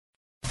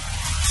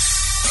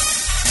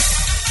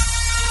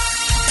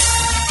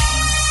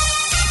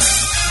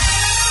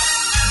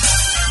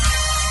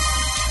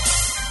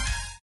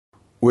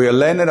We are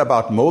learning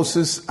about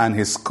Moses and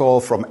his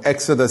call from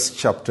Exodus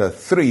chapter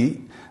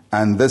 3,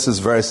 and this is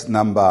verse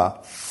number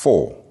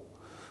 4.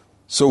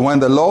 So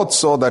when the Lord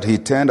saw that he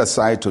turned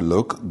aside to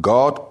look,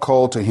 God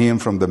called to him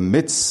from the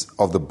midst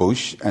of the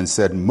bush and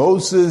said,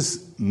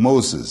 Moses,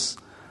 Moses.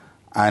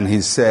 And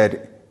he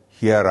said,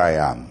 Here I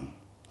am.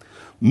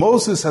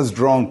 Moses has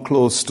drawn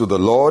close to the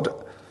Lord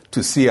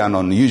to see an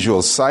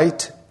unusual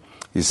sight.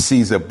 He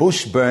sees a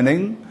bush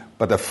burning,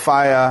 but the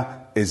fire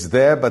is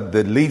there, but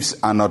the leaves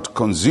are not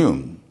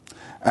consumed.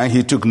 And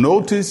he took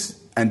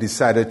notice and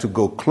decided to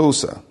go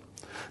closer.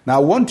 Now,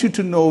 I want you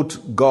to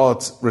note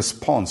God's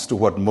response to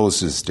what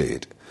Moses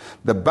did.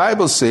 The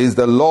Bible says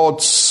the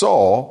Lord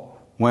saw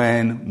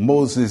when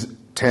Moses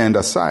turned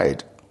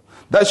aside.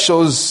 That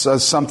shows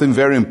us something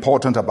very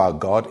important about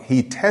God.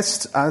 He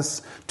tests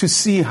us to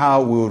see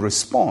how we'll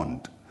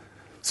respond.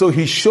 So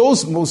he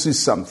shows Moses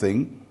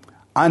something,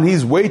 and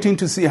he's waiting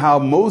to see how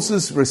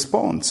Moses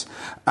responds.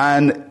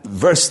 And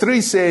verse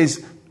 3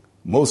 says,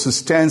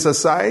 Moses turns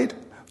aside.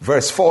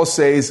 Verse 4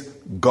 says,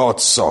 God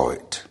saw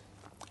it.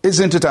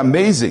 Isn't it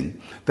amazing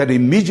that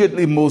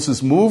immediately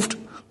Moses moved,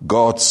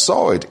 God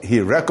saw it. He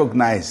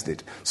recognized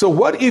it. So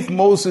what if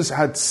Moses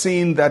had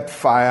seen that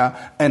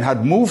fire and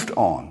had moved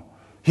on?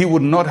 He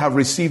would not have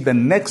received the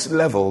next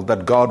level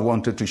that God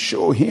wanted to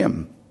show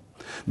him.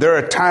 There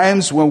are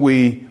times when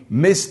we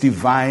miss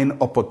divine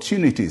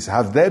opportunities.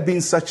 Have there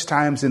been such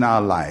times in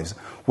our lives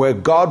where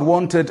God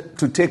wanted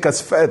to take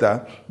us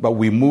further, but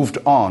we moved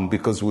on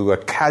because we were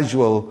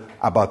casual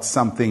about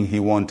something he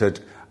wanted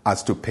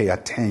us to pay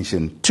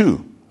attention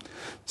to?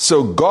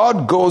 So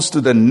God goes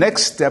to the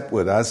next step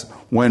with us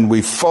when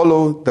we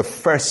follow the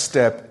first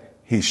step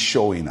he's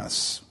showing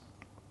us.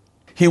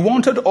 He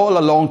wanted all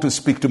along to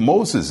speak to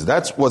Moses.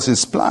 That was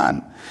his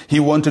plan. He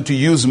wanted to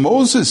use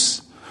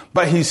Moses.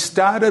 But he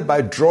started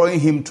by drawing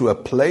him to a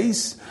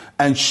place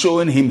and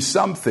showing him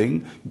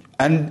something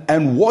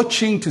and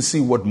watching to see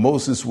what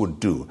Moses would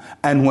do.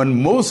 And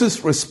when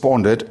Moses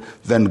responded,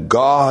 then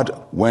God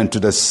went to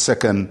the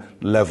second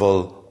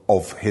level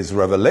of his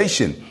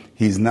revelation.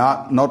 He's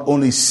not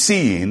only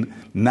seeing,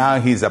 now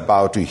he's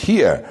about to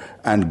hear.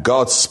 And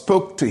God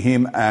spoke to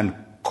him and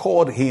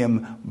called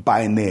him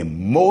by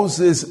name.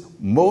 Moses,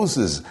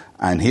 Moses.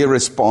 And he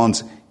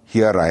responds,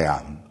 Here I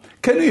am.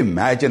 Can you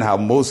imagine how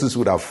Moses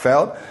would have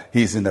felt?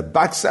 He's in the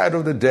backside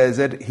of the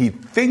desert. He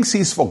thinks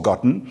he's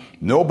forgotten.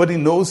 Nobody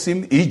knows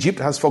him. Egypt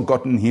has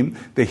forgotten him.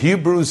 The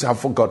Hebrews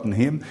have forgotten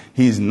him.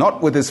 He's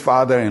not with his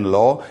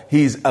father-in-law.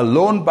 He's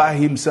alone by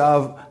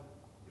himself.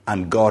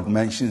 And God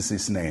mentions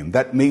his name.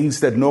 That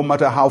means that no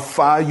matter how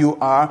far you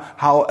are,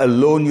 how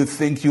alone you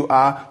think you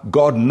are,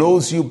 God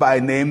knows you by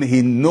name.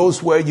 He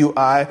knows where you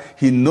are.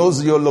 He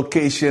knows your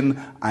location,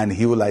 and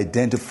he will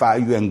identify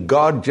you. And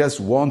God just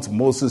wants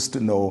Moses to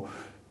know,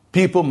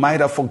 people might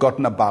have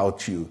forgotten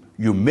about you.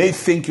 You may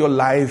think your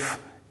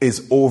life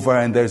is over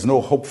and there's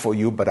no hope for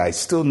you, but I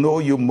still know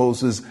you,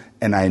 Moses,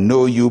 and I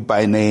know you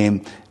by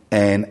name,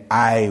 and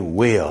I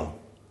will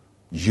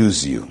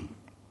use you.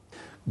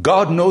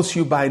 God knows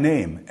you by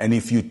name, and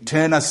if you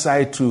turn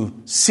aside to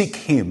seek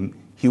him,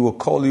 he will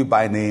call you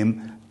by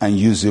name and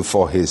use you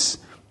for his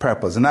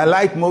purpose. And I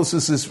like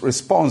Moses'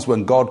 response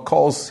when God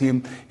calls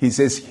him. He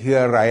says,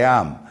 Here I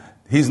am.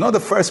 He's not the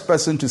first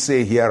person to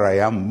say, Here I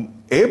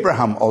am.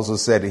 Abraham also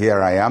said,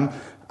 Here I am.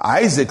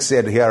 Isaac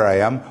said, Here I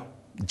am.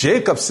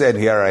 Jacob said,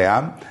 Here I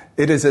am.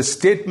 It is a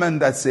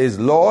statement that says,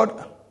 Lord,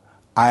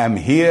 I am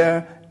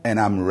here and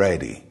I'm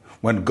ready.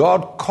 When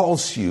God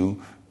calls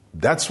you,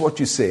 that's what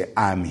you say.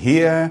 I'm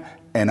here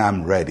and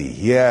I'm ready.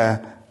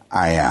 Here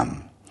I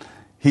am.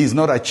 He's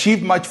not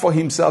achieved much for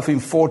himself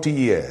in 40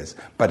 years,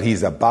 but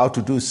he's about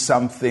to do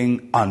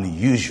something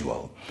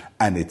unusual.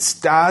 And it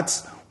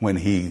starts when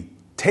he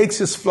takes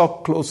his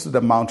flock close to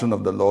the mountain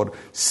of the Lord,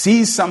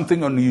 sees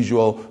something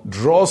unusual,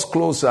 draws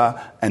closer,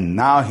 and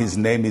now his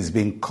name is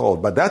being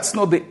called. But that's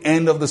not the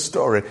end of the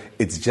story.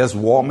 It's just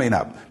warming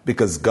up,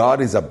 because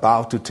God is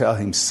about to tell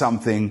him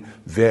something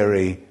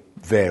very,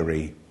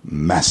 very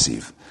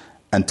massive.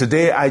 And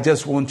today I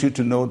just want you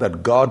to know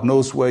that God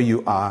knows where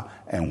you are,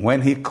 and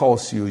when he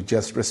calls you,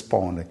 just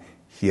respond,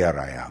 Here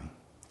I am.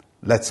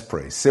 Let's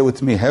pray. Say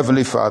with me,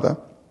 Heavenly Father,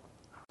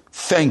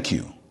 thank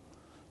you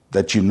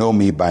that you know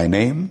me by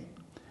name,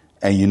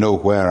 and you know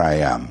where I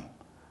am.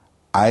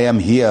 I am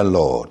here,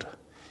 Lord.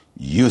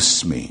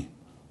 Use me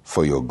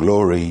for your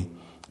glory.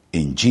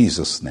 In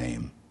Jesus'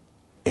 name,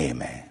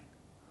 amen.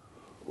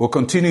 We'll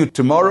continue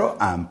tomorrow.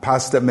 I'm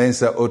Pastor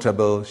Mensa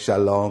Otabil.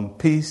 Shalom,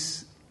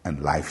 peace,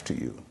 and life to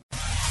you.